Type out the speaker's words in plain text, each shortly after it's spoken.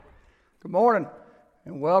Good morning,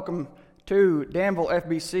 and welcome to Danville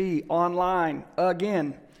FBC online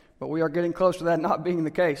again. But we are getting close to that not being the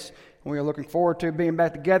case. And we are looking forward to being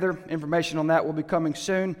back together. Information on that will be coming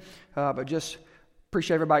soon. But just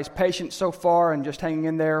appreciate everybody's patience so far and just hanging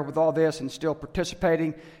in there with all this and still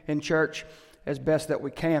participating in church as best that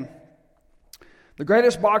we can. The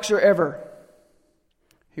greatest boxer ever.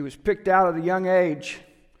 He was picked out at a young age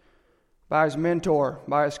by his mentor,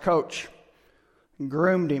 by his coach, and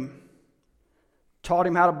groomed him. Taught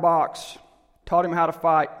him how to box, taught him how to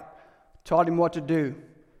fight, taught him what to do.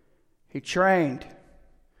 He trained.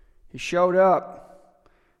 He showed up.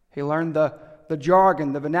 He learned the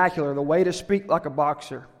jargon, the vernacular, the way to speak like a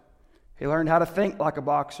boxer. He learned how to think like a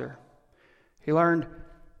boxer. He learned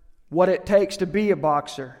what it takes to be a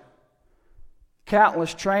boxer.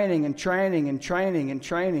 Countless training and training and training and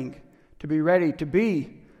training to be ready to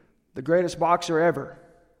be the greatest boxer ever.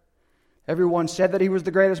 Everyone said that he was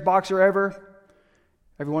the greatest boxer ever.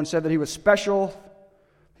 Everyone said that he was special,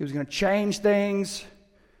 he was going to change things,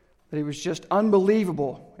 that he was just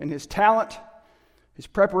unbelievable in his talent, his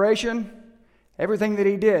preparation, everything that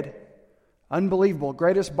he did. Unbelievable,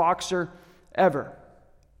 greatest boxer ever.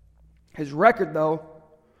 His record, though,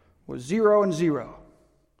 was 0-0.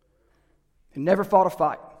 He never fought a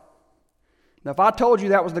fight. Now, if I told you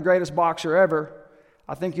that was the greatest boxer ever,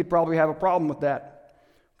 I think you'd probably have a problem with that.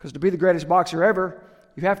 Because to be the greatest boxer ever,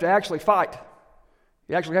 you have to actually fight.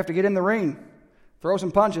 You actually have to get in the ring, throw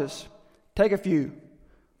some punches, take a few,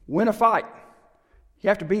 win a fight. You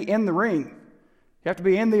have to be in the ring. You have to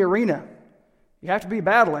be in the arena. You have to be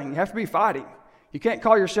battling. You have to be fighting. You can't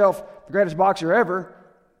call yourself the greatest boxer ever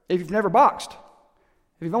if you've never boxed.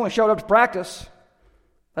 If you've only showed up to practice,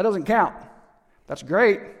 that doesn't count. That's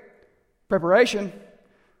great, preparation,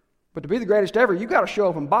 but to be the greatest ever, you've got to show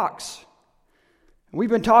up and box. And we've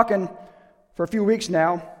been talking for a few weeks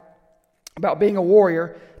now about being a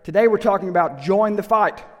warrior. Today we're talking about join the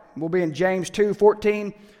fight. We'll be in James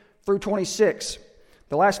 2:14 through 26.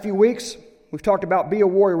 The last few weeks, we've talked about be a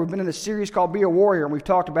warrior. We've been in a series called Be a Warrior, and we've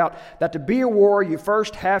talked about that to be a warrior, you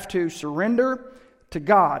first have to surrender to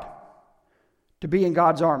God to be in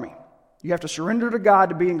God's army. You have to surrender to God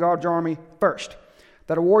to be in God's army first.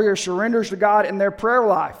 That a warrior surrenders to God in their prayer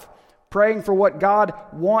life, praying for what God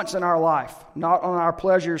wants in our life, not on our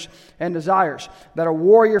pleasures and desires. That a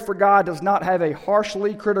warrior for God does not have a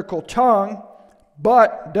harshly critical tongue,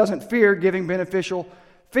 but doesn't fear giving beneficial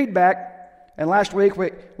feedback. And last week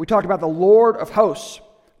we talked about the Lord of hosts,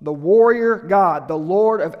 the warrior God, the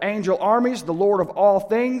Lord of angel armies, the Lord of all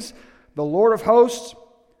things, the Lord of hosts,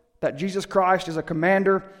 that Jesus Christ is a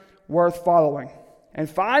commander worth following. And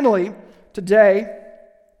finally, today,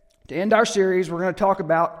 to end our series, we're going to talk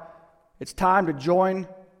about it's time to join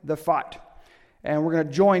the fight. And we're going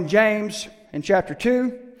to join James in chapter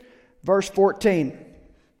 2, verse 14.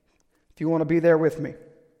 If you want to be there with me. It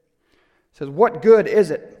says, "What good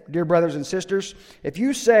is it, dear brothers and sisters, if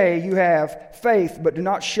you say you have faith but do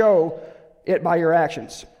not show it by your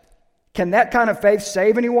actions? Can that kind of faith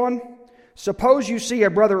save anyone? Suppose you see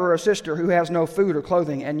a brother or a sister who has no food or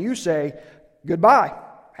clothing, and you say, 'Goodbye,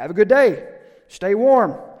 have a good day, stay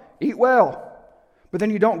warm, eat well,' but then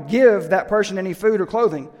you don't give that person any food or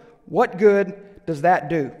clothing. What good does that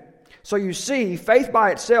do? So you see, faith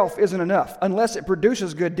by itself isn't enough unless it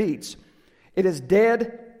produces good deeds. It is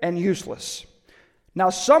dead and useless. Now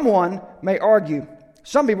someone may argue,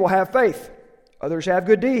 some people have faith, others have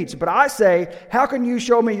good deeds. But I say, how can you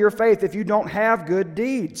show me your faith if you don't have good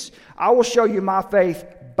deeds? I will show you my faith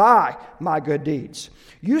by my good deeds.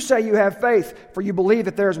 You say you have faith, for you believe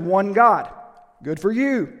that there is one God. Good for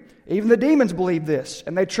you. Even the demons believe this,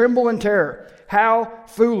 and they tremble in terror. How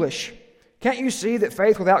foolish. Can't you see that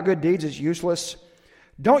faith without good deeds is useless?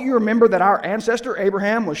 Don't you remember that our ancestor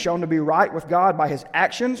Abraham was shown to be right with God by his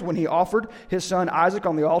actions when he offered his son Isaac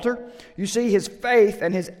on the altar? You see, his faith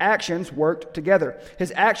and his actions worked together.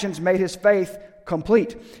 His actions made his faith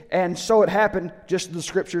complete. And so it happened, just as the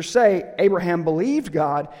scriptures say, Abraham believed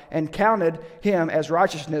God and counted him as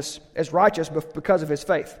righteous because of his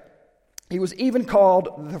faith. He was even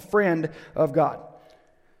called the friend of God.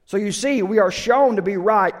 So you see, we are shown to be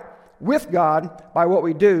right with God by what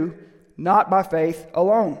we do, not by faith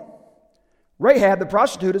alone. Rahab the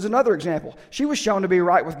prostitute is another example. She was shown to be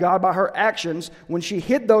right with God by her actions when she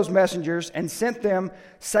hid those messengers and sent them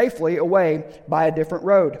safely away by a different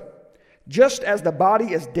road. Just as the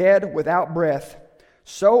body is dead without breath,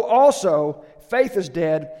 so also faith is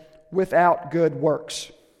dead without good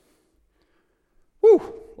works."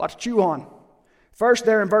 Whew, lot to chew on. First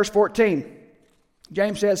there in verse 14,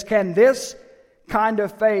 James says, "Can this kind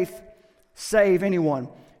of faith save anyone?"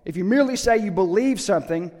 if you merely say you believe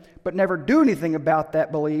something but never do anything about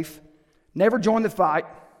that belief, never join the fight,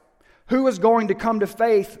 who is going to come to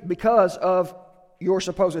faith because of your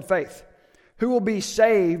supposed faith? Who will be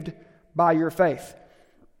saved by your faith?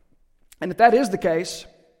 And if that is the case,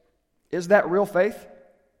 is that real faith?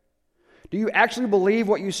 Do you actually believe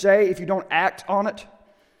what you say if you don't act on it?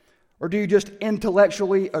 Or do you just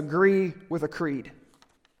intellectually agree with a creed?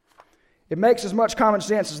 It makes as much common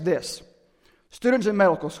sense as this. Students in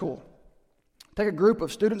medical school. Take a group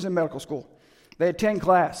of students in medical school. They attend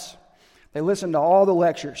class. They listen to all the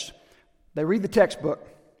lectures. They read the textbook.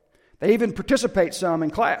 They even participate some in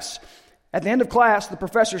class. At the end of class, the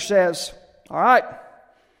professor says, "All right,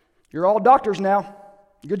 you're all doctors now.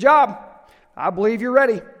 Good job. I believe you're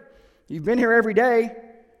ready. You've been here every day.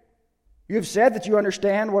 You have said that you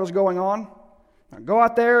understand what is going on. Now go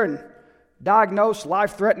out there and diagnose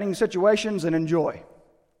life-threatening situations and enjoy."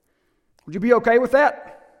 Would you be okay with that?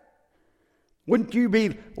 Wouldn't you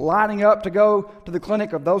be lining up to go to the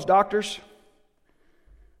clinic of those doctors?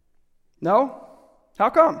 No? How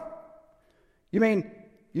come? You mean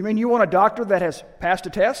you want a doctor that has passed a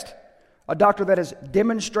test? A doctor that has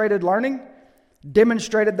demonstrated learning?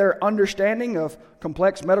 Demonstrated their understanding of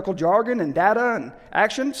complex medical jargon and data and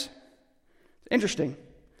actions? Interesting.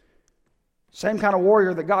 Same kind of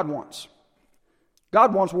warrior that God wants.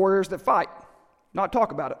 God wants warriors that fight, not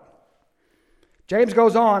talk about it. James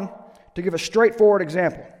goes on to give a straightforward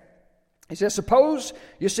example. He says, suppose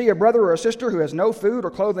you see a brother or a sister who has no food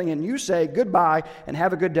or clothing, and you say, "Goodbye and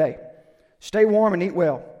have a good day. Stay warm and eat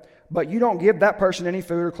well." But you don't give that person any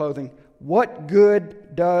food or clothing. What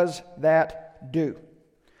good does that do?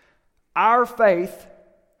 Our faith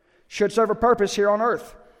should serve a purpose here on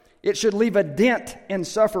earth. It should leave a dent in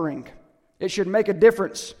suffering. It should make a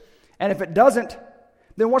difference. And if it doesn't,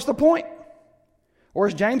 then what's the point? Or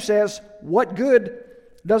as James says, what good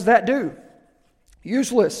does that do?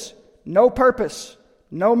 Useless, no purpose,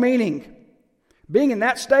 no meaning. Being in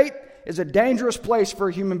that state is a dangerous place for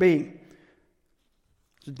a human being.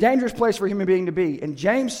 It's a dangerous place for a human being to be. And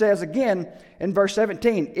James says again in verse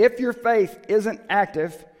 17, if your faith isn't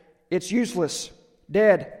active, it's useless,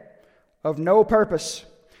 dead, of no purpose.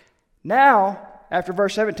 Now, after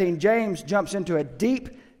verse 17, James jumps into a deep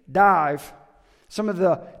dive. Some of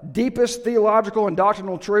the deepest theological and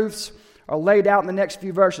doctrinal truths are laid out in the next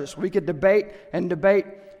few verses. We could debate and debate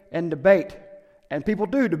and debate, and people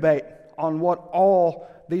do debate on what all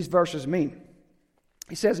these verses mean.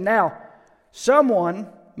 He says, now, someone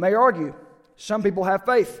may argue. Some people have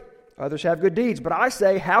faith. Others have good deeds. But I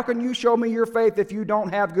say, how can you show me your faith if you don't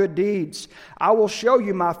have good deeds? I will show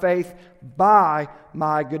you my faith by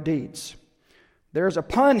my good deeds. There's a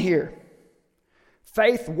pun here.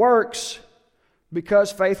 Faith works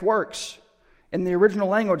because faith works. In the original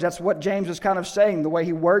language, that's what James is kind of saying, the way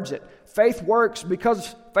he words it. Faith works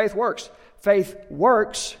because faith works. Faith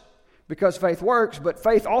works because faith works, but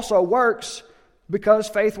faith also works because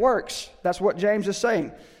faith works. That's what James is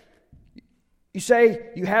saying. You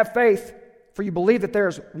say you have faith for you believe that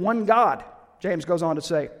there's one God, James goes on to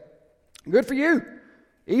say. Good for you.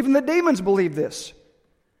 Even the demons believe this.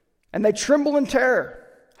 And they tremble in terror.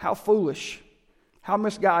 How foolish, how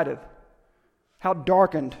misguided, how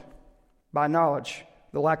darkened by knowledge,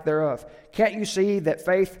 the lack thereof. Can't you see that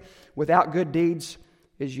faith without good deeds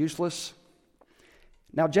is useless?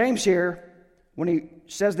 Now James here, when he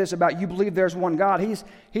says this about you believe there's one God,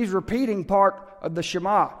 he's repeating part of the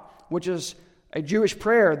Shema, which is a Jewish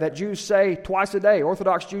prayer that Jews say twice a day.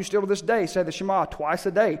 Orthodox Jews still to this day say the Shema twice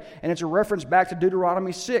a day. And it's a reference back to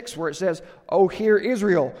Deuteronomy 6 where it says, "O hear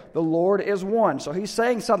Israel, the Lord is one." So he's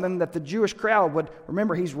saying something that the Jewish crowd would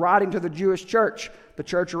remember. He's writing to the Jewish church, the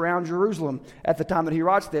church around Jerusalem at the time that he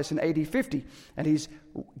writes this in AD 50. And he's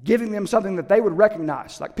giving them something that they would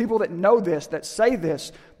recognize. Like people that know this, that say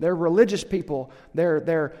this, they're religious people,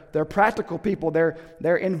 they're practical people,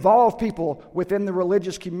 they're involved people within the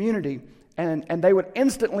religious community. And they would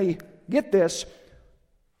instantly get this.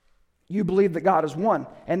 You believe that God is one.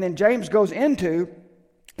 And then James goes into,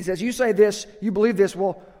 he says, you say this, you believe this,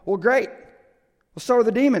 well great. Well, so are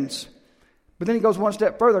the demons. But then he goes one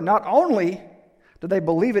step further. Not only do they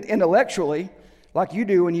believe it intellectually, like you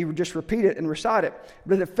do when you just repeat it and recite it,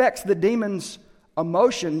 but it affects the demons'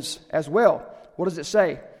 emotions as well. What does it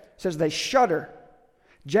say? It says they shudder.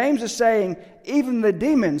 James is saying even the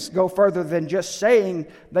demons go further than just saying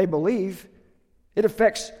they believe. It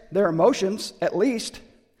affects their emotions, at least.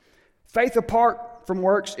 Faith apart from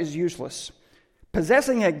works is useless.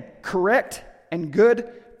 Possessing a correct and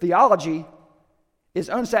good theology is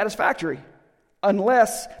unsatisfactory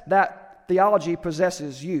unless that theology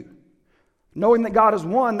possesses you. Knowing that God is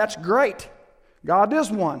one, that's great. God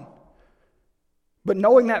is one. But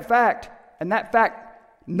knowing that fact and that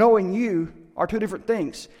fact knowing you are two different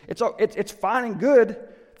things. It's fine and good.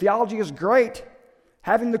 Theology is great.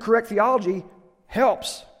 Having the correct theology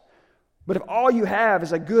helps. But if all you have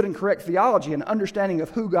is a good and correct theology, an understanding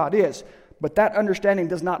of who God is, but that understanding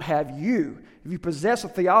does not have you, if you possess a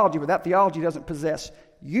theology, but that theology doesn't possess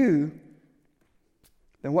you,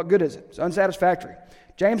 then what good is it? It's unsatisfactory.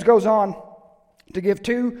 James goes on to give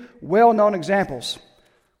two well-known examples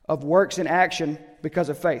of works in action because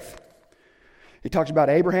of faith. He talks about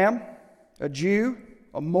Abraham, a Jew,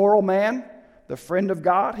 a moral man, the friend of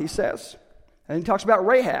God, he says. And he talks about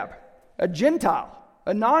Rahab, a Gentile,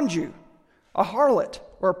 a non-Jew, a harlot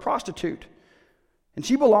or a prostitute. And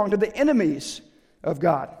she belonged to the enemies of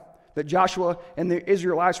God that Joshua and the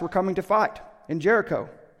Israelites were coming to fight in Jericho.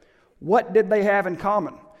 What did they have in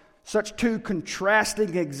common? Such two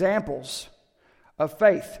contrasting examples of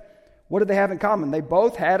faith. What did they have in common? They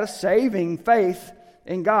both had a saving faith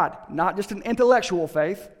in God. Not just an intellectual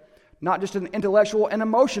faith, not just an intellectual and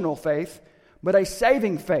emotional faith, but a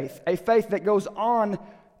saving faith, a faith that goes on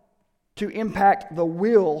to impact the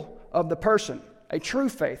will of the person. A true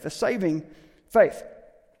faith, a saving faith.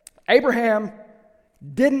 Abraham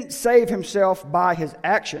didn't save himself by his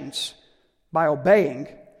actions, by obeying.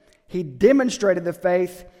 He demonstrated the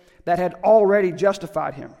faith that had already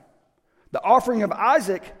justified him. The offering of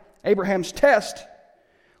Isaac, Abraham's test,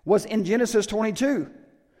 was in Genesis 22.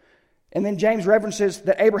 And then James references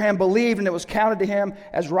that Abraham believed and it was counted to him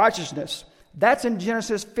as righteousness. That's in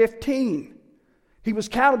Genesis 15. He was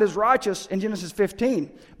counted as righteous in Genesis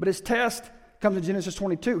 15, but his test comes in Genesis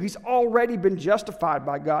 22. He's already been justified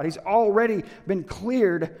by God. He's already been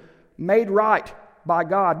cleared, made right by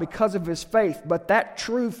God because of his faith. But that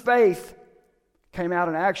true faith came out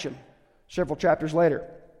in action several chapters later.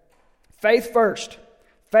 Faith first.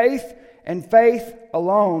 Faith and faith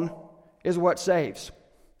alone is what saves.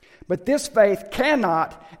 But this faith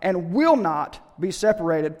cannot and will not be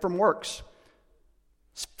separated from works.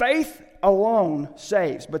 Faith alone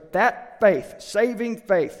saves, but that faith, saving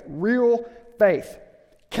faith, real faith,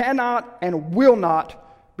 cannot and will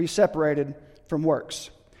not be separated from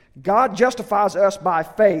works. God justifies us by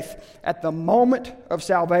faith at the moment of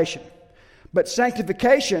salvation. But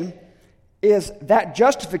sanctification is that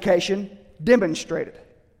justification demonstrated.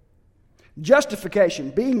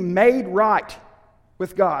 Justification, being made right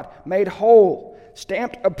with God, made whole,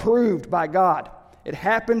 stamped approved by God. It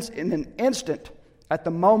happens in an instant at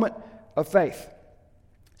the moment of faith.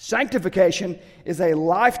 Sanctification is a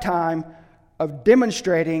lifetime of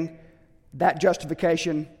demonstrating that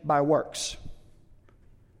justification by works.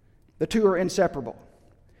 The two are inseparable.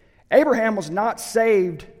 Abraham was not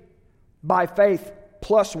saved by faith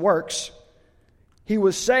plus works. He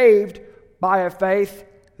was saved by a faith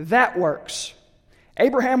that works.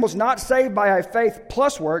 Abraham was not saved by a faith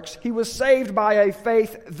plus works. He was saved by a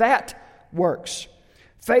faith that works.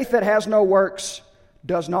 Faith that has no works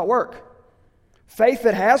does not work. Faith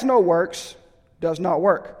that has no works does not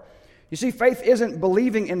work. You see, faith isn't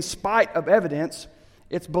believing in spite of evidence.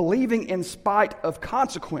 It's believing in spite of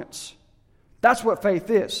consequence. That's what faith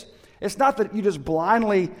is. It's not that you just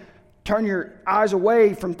blindly turn your eyes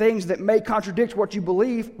away from things that may contradict what you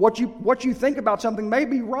believe. What you think about something may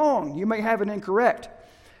be wrong. You may have it incorrect.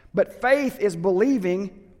 But faith is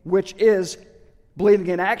believing, which is believing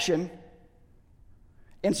in action,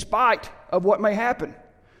 in spite of what may happen.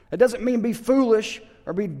 It doesn't mean be foolish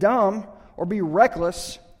or be dumb or be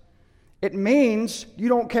reckless. It means you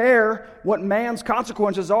don't care what man's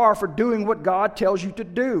consequences are for doing what God tells you to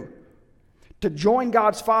do. To join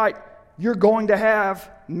God's fight, you're going to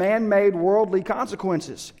have man-made worldly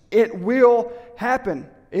consequences. It will happen.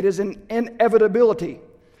 It is an inevitability.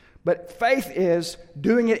 But faith is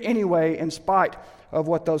doing it anyway in spite of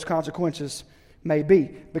what those consequences may be.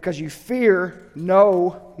 Because you fear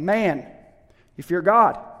no man. You fear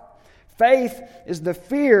God. Faith is the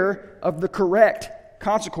fear of the correct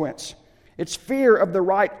consequence. It's fear of the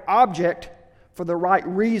right object for the right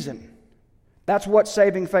reason. That's what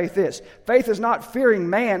saving faith is. Faith is not fearing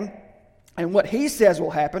man and what he says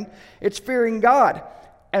will happen. It's fearing God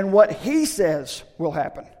and what he says will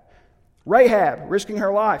happen. Rahab, risking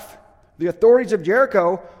her life. The authorities of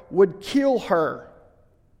Jericho would kill her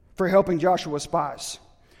for helping Joshua's spies.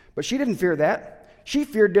 But she didn't fear that. She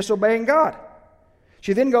feared disobeying God.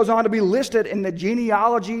 She then goes on to be listed in the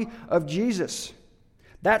genealogy of Jesus.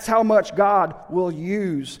 That's how much God will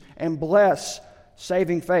use and bless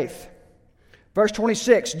saving faith. Verse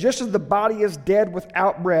 26, just as the body is dead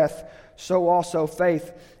without breath, so also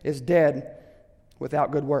faith is dead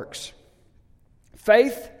without good works.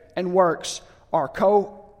 Faith and works are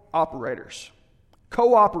co-operators.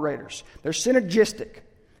 co-operators. They're synergistic,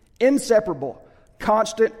 inseparable,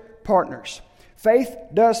 constant partners. Faith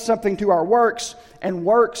does something to our works, and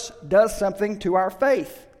works does something to our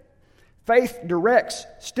faith. Faith directs,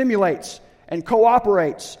 stimulates, and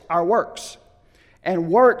cooperates our works. And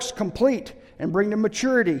works complete and bring to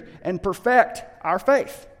maturity and perfect our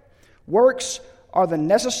faith. Works are the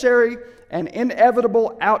necessary and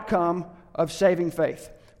inevitable outcome of saving faith.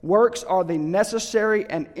 Works are the necessary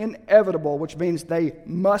and inevitable, which means they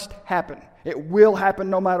must happen. It will happen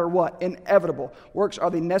no matter what. Inevitable. Works are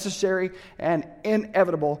the necessary and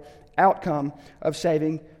inevitable outcome of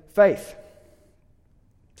saving faith.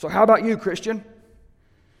 So how about you, Christian?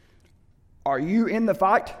 Are you in the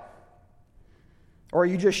fight? Or are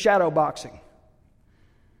you just shadow boxing?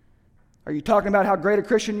 Are you talking about how great a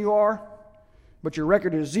Christian you are, but your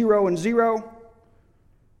record is 0-0?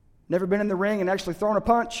 Never been in the ring and actually thrown a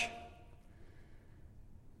punch?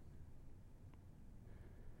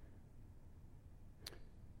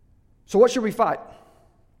 So what should we fight?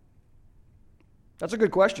 That's a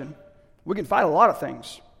good question. We can fight a lot of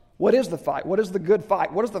things. What is the fight? What is the good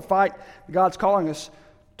fight? What is the fight God's calling us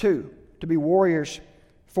to be warriors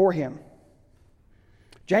for Him?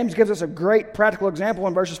 James gives us a great practical example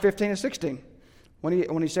in verses 15 and 16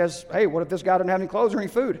 when he says, hey, what if this guy doesn't have any clothes or any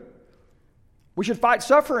food? We should fight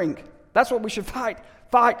suffering. That's what we should fight.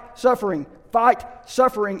 Fight suffering. Fight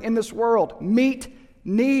suffering in this world. Meet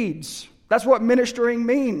needs. That's what ministering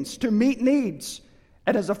means, to meet needs.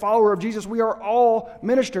 And as a follower of Jesus, we are all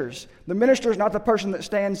ministers. The minister is not the person that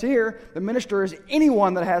stands here. The minister is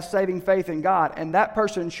anyone that has saving faith in God. And that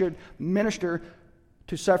person should minister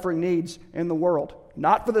to suffering needs in the world.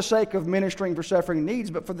 Not for the sake of ministering for suffering needs,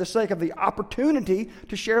 but for the sake of the opportunity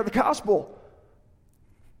to share the gospel.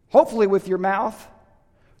 Hopefully with your mouth,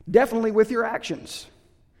 definitely with your actions.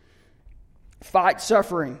 Fight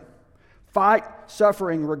suffering. Fight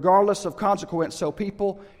suffering regardless of consequence so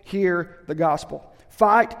people hear the gospel.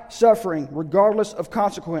 Fight suffering regardless of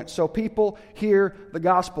consequence so people hear the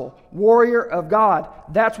gospel. Warrior of God,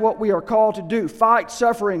 that's what we are called to do. Fight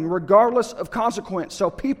suffering regardless of consequence so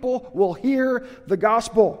people will hear the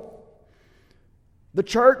gospel. The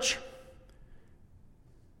church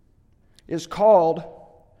is called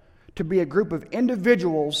to be a group of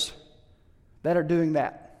individuals that are doing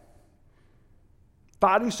that.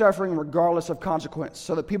 Fighting suffering regardless of consequence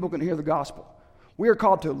so that people can hear the gospel. We are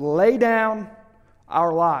called to lay down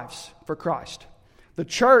our lives for Christ. The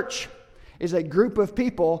church is a group of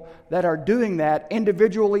people that are doing that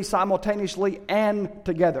individually, simultaneously, and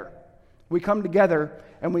together. We come together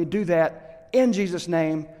and we do that in Jesus'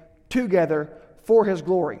 name, together, for His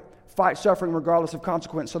glory. Fight suffering regardless of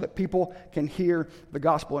consequence so that people can hear the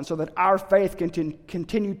gospel and so that our faith can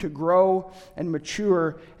continue to grow and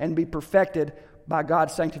mature and be perfected by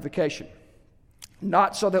God's sanctification.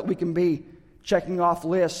 Not so that we can be checking off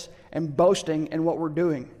lists and boasting in what we're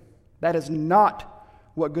doing. That is not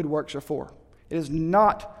what good works are for. It is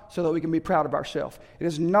not so that we can be proud of ourselves. It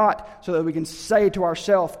is not so that we can say to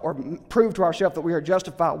ourselves or prove to ourselves that we are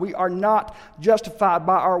justified. We are not justified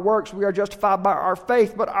by our works. We are justified by our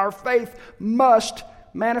faith. But our faith must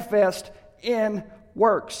manifest in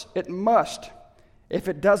works. It must. If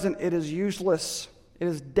it doesn't, it is useless. It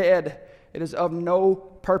is dead. It is of no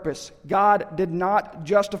purpose. God did not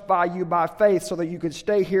justify you by faith so that you could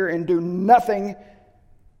stay here and do nothing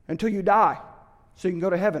until you die, so you can go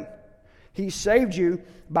to heaven. He saved you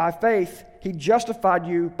by faith. He justified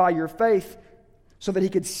you by your faith so that He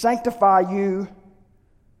could sanctify you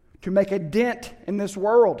to make a dent in this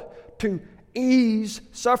world, to ease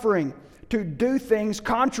suffering, to do things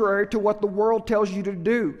contrary to what the world tells you to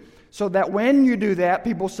do. So that when you do that,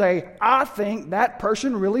 people say, I think that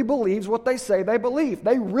person really believes what they say they believe.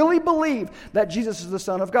 They really believe that Jesus is the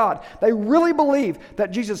Son of God. They really believe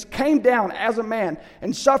that Jesus came down as a man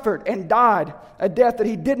and suffered and died a death that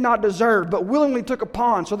He did not deserve, but willingly took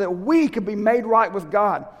upon so that we could be made right with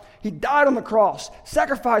God. He died on the cross,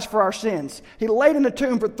 sacrificed for our sins. He laid in the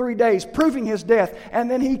tomb for 3 days, proving His death, and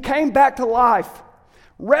then He came back to life,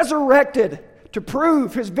 resurrected to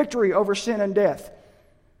prove His victory over sin and death.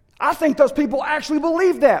 I think those people actually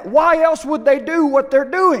believe that. Why else would they do what they're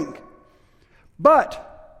doing?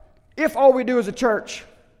 But if all we do as a church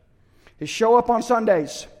is show up on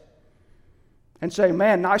Sundays and say,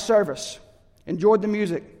 man, nice service, enjoyed the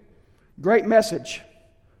music, great message.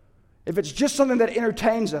 If it's just something that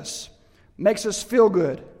entertains us, makes us feel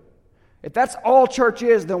good, if that's all church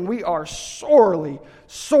is, then we are sorely,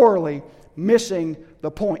 sorely missing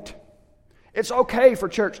the point. It's okay for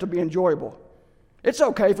church to be enjoyable. It's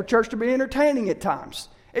okay for church to be entertaining at times.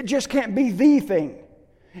 It just can't be the thing.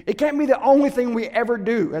 It can't be the only thing we ever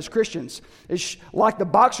do as Christians. It's like the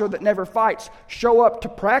boxer that never fights. Show up to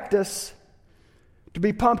practice, to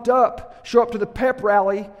be pumped up. Show up to the pep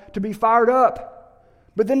rally, to be fired up.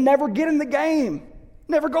 But then never get in the game.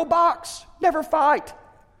 Never go box. Never fight.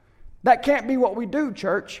 That can't be what we do,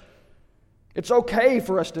 church. It's okay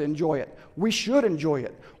for us to enjoy it. We should enjoy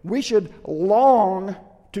it. We should long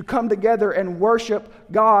to come together and worship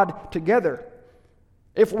God together.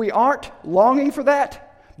 If we aren't longing for that,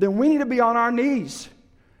 then we need to be on our knees,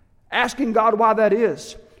 asking God why that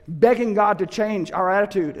is, begging God to change our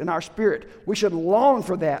attitude and our spirit. We should long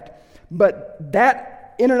for that. But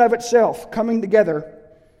that in and of itself, coming together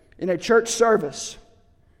in a church service,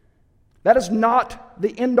 that is not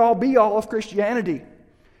the end-all be-all of Christianity.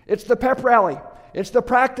 It's the pep rally. It's the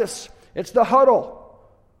practice. It's the huddle.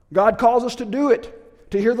 God calls us to do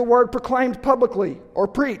it, to hear the word proclaimed publicly or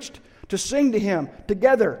preached, to sing to Him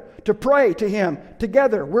together, to pray to Him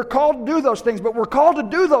together. We're called to do those things, but we're called to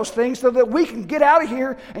do those things so that we can get out of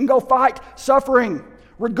here and go fight suffering,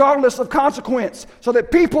 regardless of consequence, so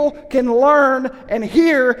that people can learn and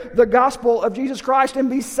hear the gospel of Jesus Christ and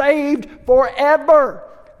be saved forever.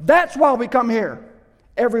 That's why we come here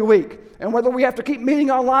every week. And whether we have to keep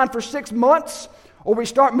meeting online for 6 months or we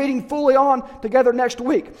start meeting fully on together next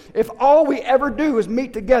week, if all we ever do is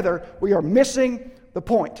meet together, we are missing the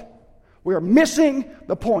point. We are missing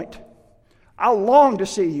the point. I long to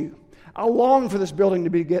see you. I long for this building to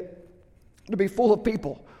be full of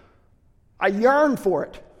people. I yearn for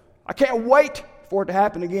it. I can't wait for it to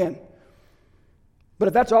happen again. But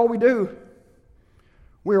if that's all we do,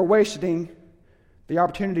 we are wasting the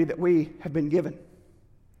opportunity that we have been given.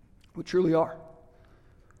 We truly are.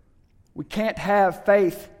 We can't have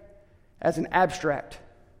faith as an abstract,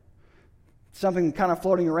 something kind of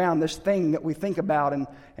floating around, this thing that we think about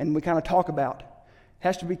and we kind of talk about. It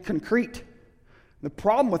has to be concrete. The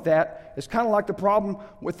problem with that is kind of like the problem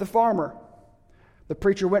with the farmer. The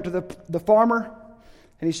preacher went to the farmer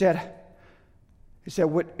and he said,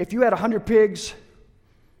 if you had 100 pigs,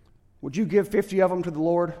 would you give 50 of them to the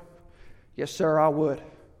Lord? Yes, sir, I would.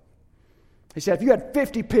 He said, if you had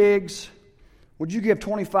 50 pigs, would you give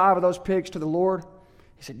 25 of those pigs to the Lord?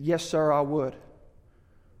 He said, yes, sir, I would.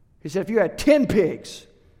 He said, if you had 10 pigs,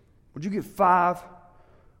 would you give 5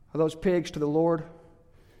 of those pigs to the Lord?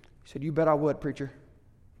 He said, you bet I would, preacher.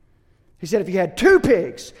 He said, if you had 2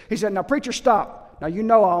 pigs, he said, now, preacher, stop. Now, you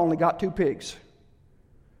know I only got 2 pigs.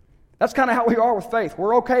 That's kind of how we are with faith.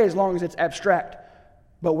 We're okay as long as it's abstract.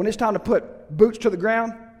 But when it's time to put boots to the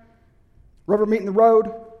ground, rubber meeting the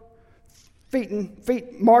road,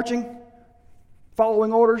 feet marching,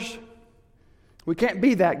 following orders, we can't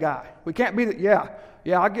be that guy. We can't be that,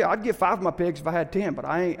 I'd give 5 of my pigs if I had 10, but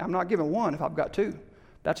I'm not giving 1 if I've got 2.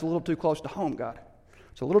 That's a little too close to home, God.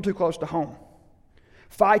 It's a little too close to home.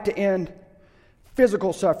 Fight to end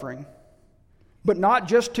physical suffering, but not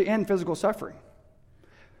just to end physical suffering.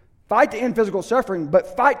 Fight to end physical suffering,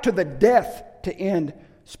 but fight to the death to end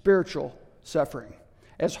spiritual suffering.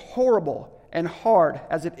 As horrible and hard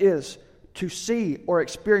as it is to see or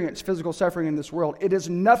experience physical suffering in this world, it is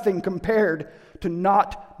nothing compared to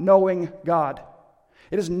not knowing God.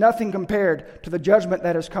 It is nothing compared to the judgment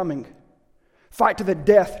that is coming. Fight to the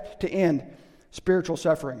death to end spiritual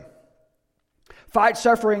suffering. Fight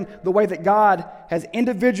suffering the way that God has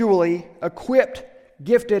individually equipped,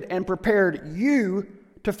 gifted, and prepared you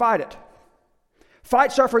to fight it.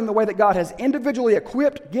 Fight suffering the way that God has individually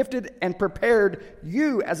equipped, gifted, and prepared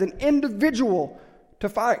you as an individual to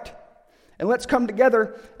fight. And let's come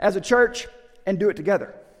together as a church and do it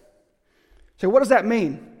together. So what does that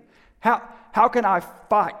mean? How can I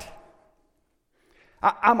fight?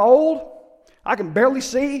 I'm old. I can barely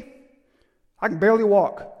see. I can barely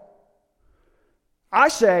walk. I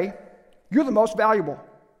say, you're the most valuable.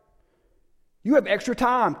 You have extra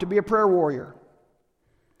time to be a prayer warrior.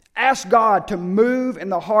 Ask God to move in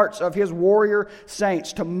the hearts of His warrior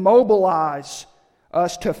saints, to mobilize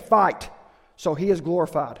us to fight so He is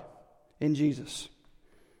glorified in Jesus.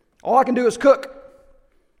 All I can do is cook.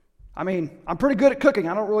 I'm pretty good at cooking.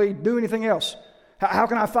 I don't really do anything else. How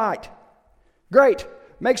can I fight? Great.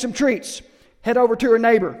 Make some treats. Head over to a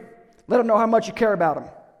neighbor. Let them know how much you care about them.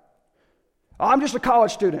 I'm just a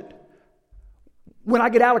college student. When I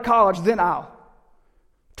get out of college, then I'll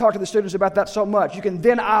talk to the students about that so much. You can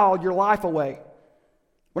then I'll your life away.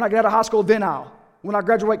 When I get out of high school, then I'll. When I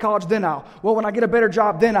graduate college, then I'll. Well, when I get a better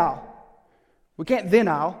job, then I'll. We can't then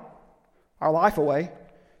I'll our life away.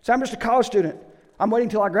 So I'm just a college student. I'm waiting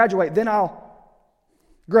until I graduate, then I'll.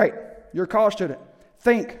 Great. You're a college student.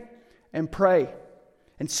 Think and pray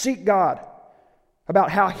and seek God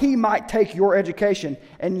about how He might take your education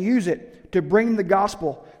and use it to bring the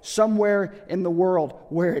gospel somewhere in the world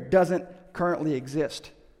where it doesn't currently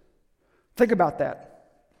exist. Think about that.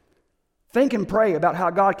 Think and pray about how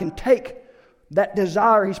God can take that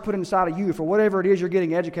desire He's put inside of you for whatever it is you're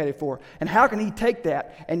getting educated for. And how can He take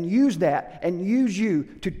that and use you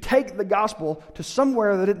to take the gospel to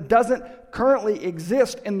somewhere that it doesn't currently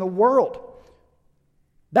exist in the world?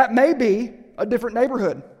 That may be a different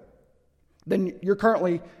neighborhood than you're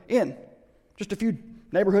currently in. Just a few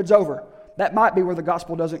neighborhoods over. That might be where the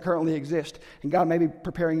gospel doesn't currently exist. And God may be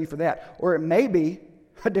preparing you for that. Or it may be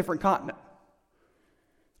a different continent.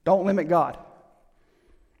 Don't limit God.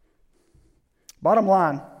 Bottom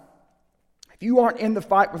line, if you aren't in the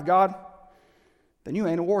fight with God, then you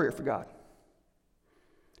ain't a warrior for God.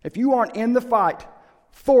 If you aren't in the fight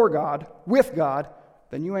for God, with God,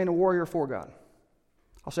 then you ain't a warrior for God.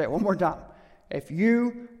 I'll say it one more time. If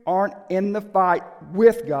you aren't in the fight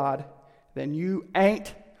with God, then you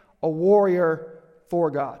ain't a warrior for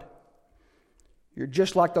God. You're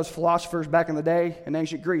just like those philosophers back in the day in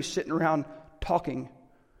ancient Greece, sitting around talking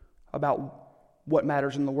about what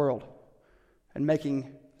matters in the world and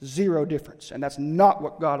making zero difference. And that's not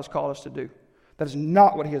what God has called us to do. That is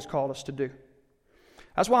not what He has called us to do.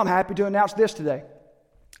 That's why I'm happy to announce this today.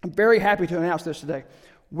 I'm very happy to announce this today.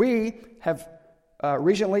 We have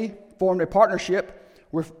recently formed a partnership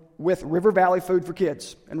with River Valley Food for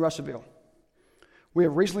Kids in Russellville. We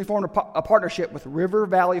have recently formed a partnership with River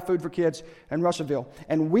Valley Food for Kids in Russellville.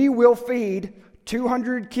 And we will feed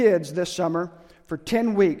 200 kids this summer for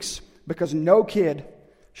 10 weeks because no kid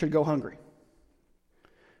should go hungry.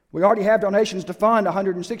 We already have donations to fund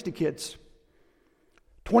 160 kids.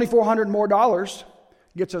 $2,400 more dollars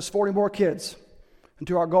gets us 40 more kids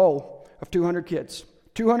into our goal of 200 kids.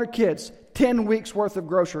 200 kids, 10 weeks worth of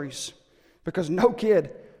groceries because no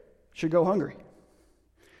kid should go hungry.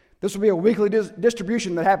 This will be a weekly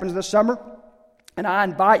distribution that happens this summer, and I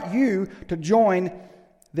invite you to join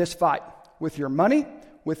this fight with your money,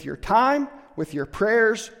 with your time, with your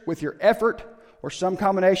prayers, with your effort, or some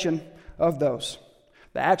combination of those.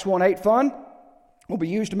 The Acts 1:8 fund will be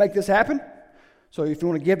used to make this happen. So if you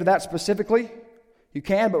want to give to that specifically, you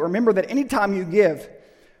can. But remember that anytime you give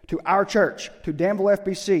to our church, to Danville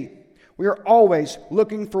FBC, we are always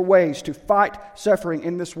looking for ways to fight suffering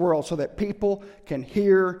in this world so that people can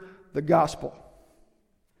hear the gospel.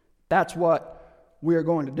 That's what we are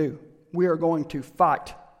going to do. We are going to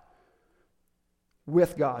fight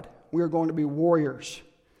with God. We are going to be warriors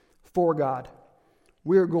for God.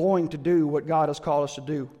 We are going to do what God has called us to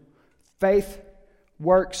do. Faith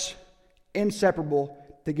works inseparable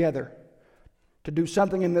together to do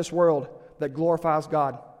something in this world that glorifies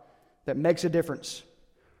God, that makes a difference,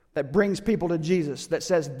 that brings people to Jesus, that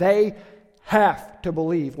says they have to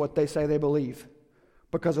believe what they say they believe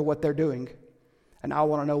because of what they're doing. And I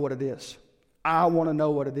want to know what it is. I want to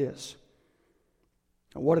know what it is.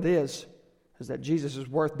 And what it is that Jesus is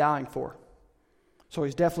worth dying for. So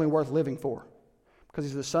He's definitely worth living for because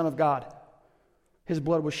He's the Son of God. His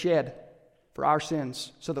blood was shed for our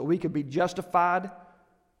sins so that we could be justified,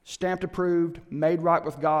 stamped approved, made right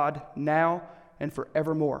with God now and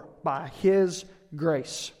forevermore by His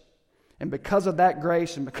grace. And because of that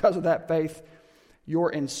grace and because of that faith,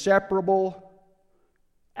 your inseparable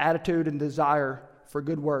attitude and desire for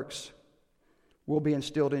good works will be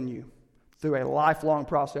instilled in you through a lifelong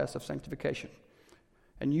process of sanctification.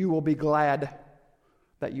 And you will be glad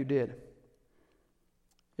that you did,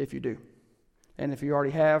 if you do. And if you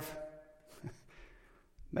already have,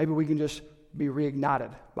 maybe we can just be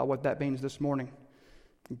reignited by what that means this morning.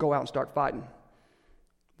 Go out and start fighting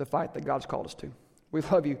the fight that God's called us to. We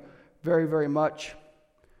love you very, very much,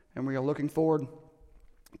 and we are looking forward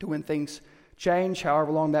to when things change,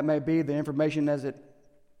 however long that may be. The information as it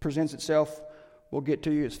presents itself will get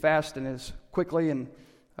to you as fast and as quickly and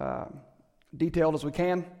detailed as we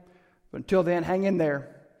can. But until then, hang in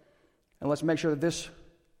there, and let's make sure that this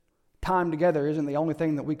time together isn't the only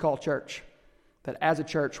thing that we call church. That as a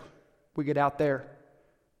church, we get out there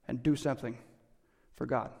and do something for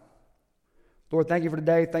God. Lord, thank you for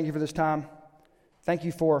today. Thank you for this time. Thank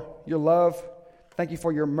you for your love. Thank you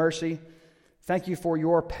for your mercy. Thank you for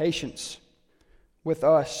your patience with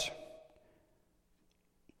us.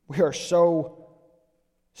 We are so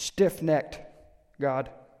stiff-necked, God.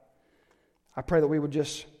 I pray that we would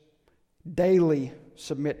just daily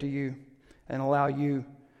submit to you and allow you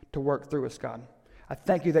to work through us, God. I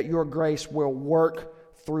thank you that your grace will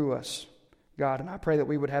work through us, God, and I pray that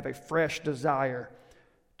we would have a fresh desire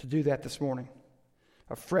to do that this morning,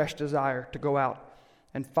 a fresh desire to go out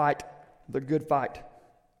and fight the good fight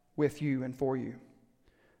with you and for you.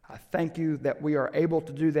 I thank you that we are able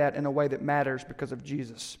to do that in a way that matters because of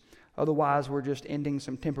Jesus, Otherwise, we're just ending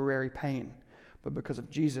some temporary pain. But because of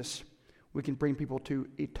Jesus, we can bring people to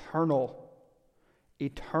eternal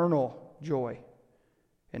joy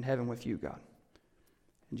in heaven with you, God.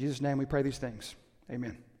 In Jesus' name we pray these things.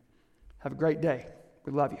 Amen. Have a great day.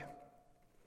 We love you.